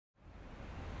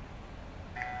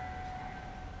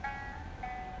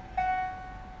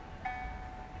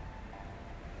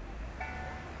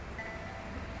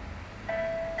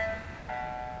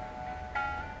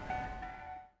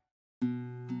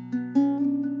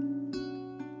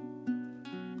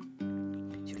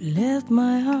left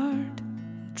my heart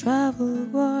in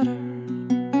troubled water,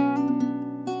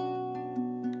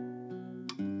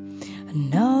 and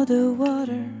now the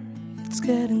water, it's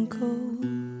getting cold.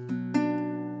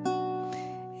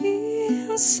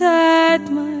 Inside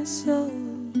my soul,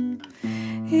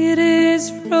 it is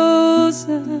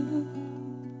frozen.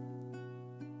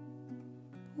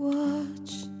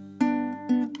 Watch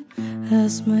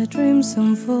as my dreams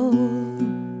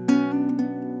unfold.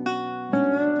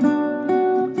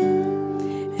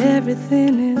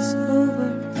 Everything is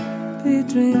over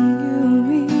between you and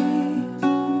me.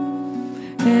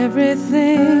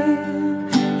 Everything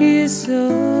is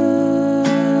over.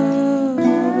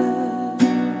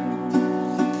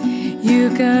 You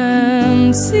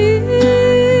can see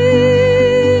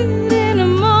it in a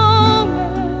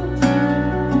moment.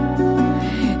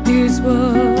 This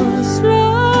was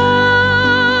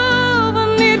love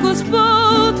and it was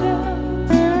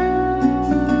potent.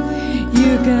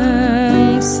 You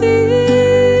can see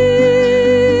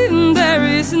there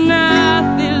is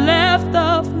nothing left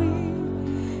of me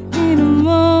in a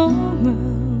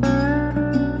moment.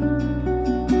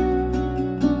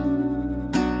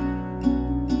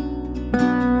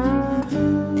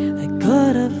 I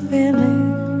got a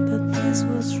feeling that this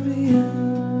was real.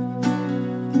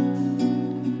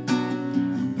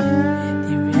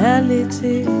 The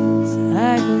reality is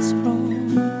I was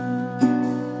wrong.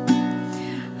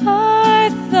 I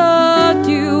thought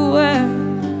you were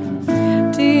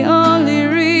the only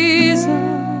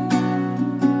reason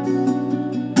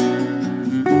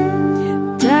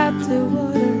that the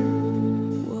water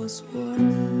was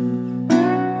warm.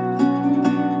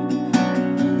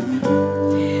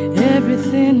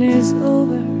 Everything is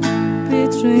over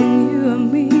between you and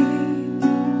me.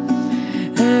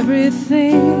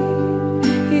 Everything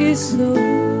is over.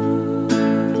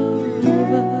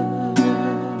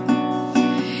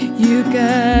 You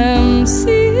can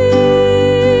see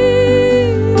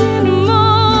in a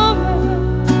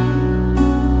moment.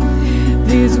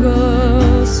 This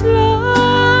was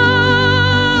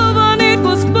love and it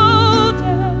was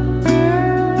potent.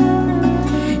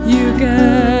 You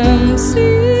can see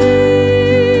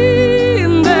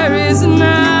there is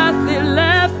nothing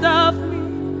left of me.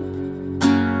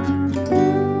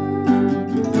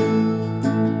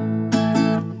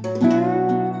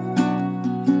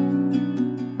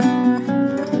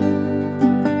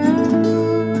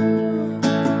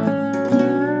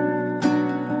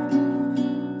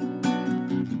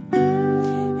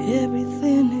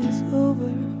 Everything is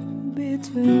over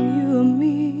between you and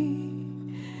me.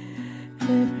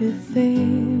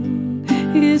 Everything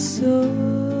is over.